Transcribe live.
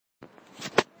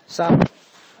Sam,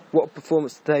 what a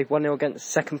performance today, 1-0 against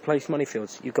second place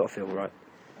Moneyfields. You've got to feel right.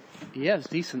 Yeah, it was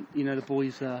decent. You know, the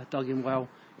boys dug in well.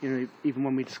 You know, even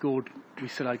when we'd scored, we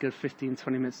still had a good 15,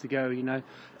 20 minutes to go, you know.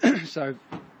 So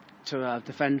to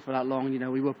defend for that long, you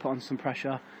know, we were put on some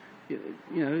pressure. You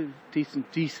know,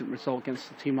 decent result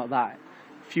against a team like that.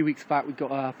 A few weeks back, we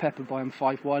got peppered by them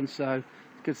 5-1, so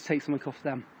good to take something off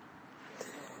them.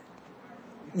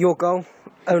 Your goal,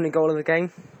 only goal of the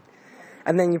game,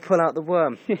 and then you pull out the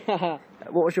worm.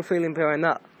 What was your feeling behind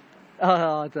that?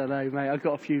 I don't know, mate. I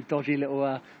got a few dodgy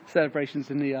little celebrations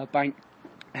in the bank,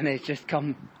 and it's just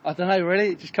come. I don't know, really.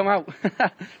 It just come out.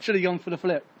 Should have gone for the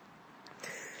flip.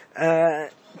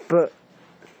 But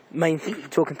main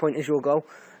talking point is your goal.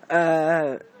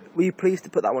 Were you pleased to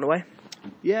put that one away?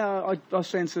 Yeah, I was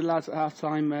saying to the lads at half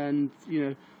time, and you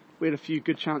know, we had a few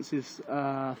good chances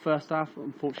first half.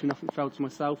 Unfortunately, nothing fell to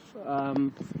myself.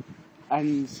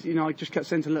 And you know, I just kept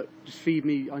saying to look, just feed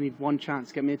me. I need one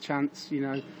chance, get me a chance, you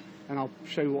know, and I'll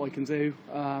show you what I can do.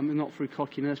 And not through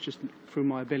cockiness, just through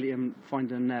my ability and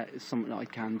finding a net is something that I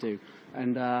can do.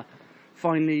 And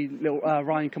finally, little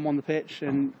Ryan come on the pitch,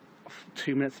 and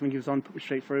 2 minutes I think he was on, put me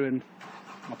straight through, and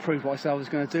I proved what I said I was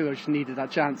going to do. I just needed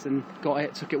that chance and got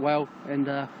it, took it well, and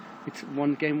we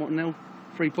won the game 1-0,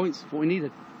 3 points, what we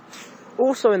needed.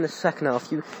 Also in the second half,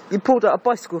 you pulled out a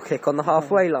bicycle kick on the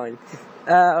halfway line.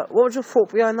 What was your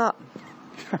thought behind that?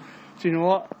 Do you know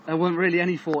what? There wasn't really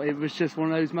any thought. It was just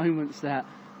one of those moments that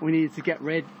we needed to get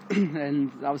rid,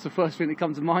 and that was the first thing that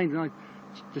comes to mind, and I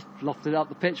just lofted it up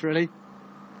the pitch, really.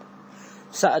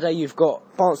 Saturday you've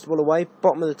got Barnstable away,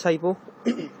 bottom of the table.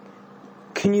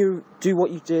 Can you do what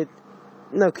you did?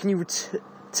 No, can you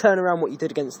turn around what you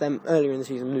did against them earlier in the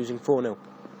season, losing 4-0?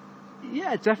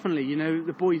 Yeah, definitely. You know,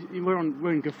 the boys, we're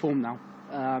in good form now.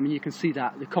 And you can see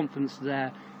that, the confidence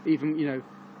there. Even, you know,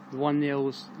 the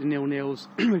 1-0s, the 0-0s,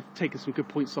 we've taken some good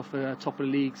points off the top of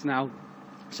the leagues now.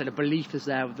 So the belief is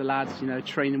there with the lads, you know,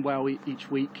 training well each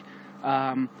week.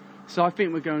 So I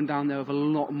think we're going down there with a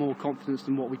lot more confidence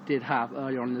than what we did have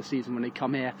earlier on in the season when they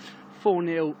come here.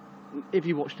 4-0, if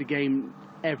you watch the game,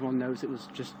 everyone knows it was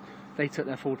just, they took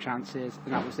their 4 chances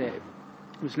and that was it.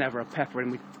 It was never a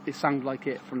peppering. It sounded like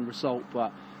it from the result,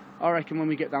 but I reckon when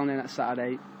we get down there that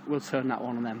Saturday, we'll turn that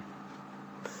on them.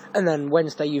 And then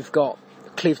Wednesday you've got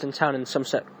Clevedon Town in the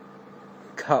Somerset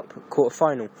Cup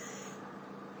quarter-final.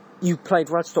 You played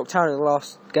Radstock Town in the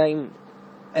last game,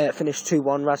 finished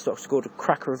 2-1. Radstock scored a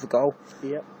cracker of a goal.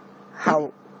 Yep.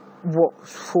 What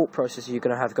thought process are you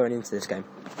going to have going into this game?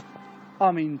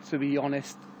 I mean, to be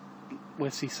honest, we'll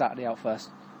see Saturday out first.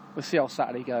 We'll see how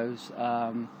Saturday goes.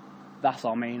 That's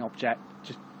our main object.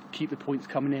 Just keep the points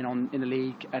coming in the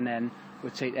league, and then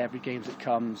we'll take every game as it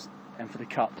comes. And for the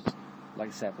cups, like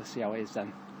I said, we'll see how it is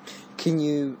then. Can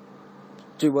you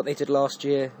do what they did last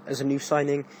year as a new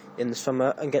signing in the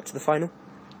summer and get to the final?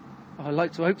 I'd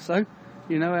like to hope so.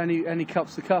 You know, any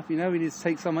cup's the cup. You know, we need to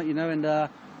take something. You know, and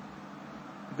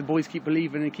if the boys keep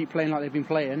believing and keep playing like they've been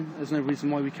playing, there's no reason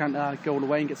why we can't go all the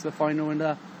way and get to the final and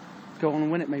go on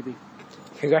and win it maybe.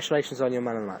 Congratulations on your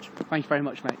man of the match. Thank you very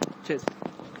much, mate. Cheers.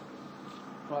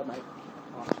 Right, mate.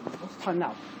 What's the time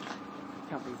now?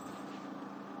 Can't be.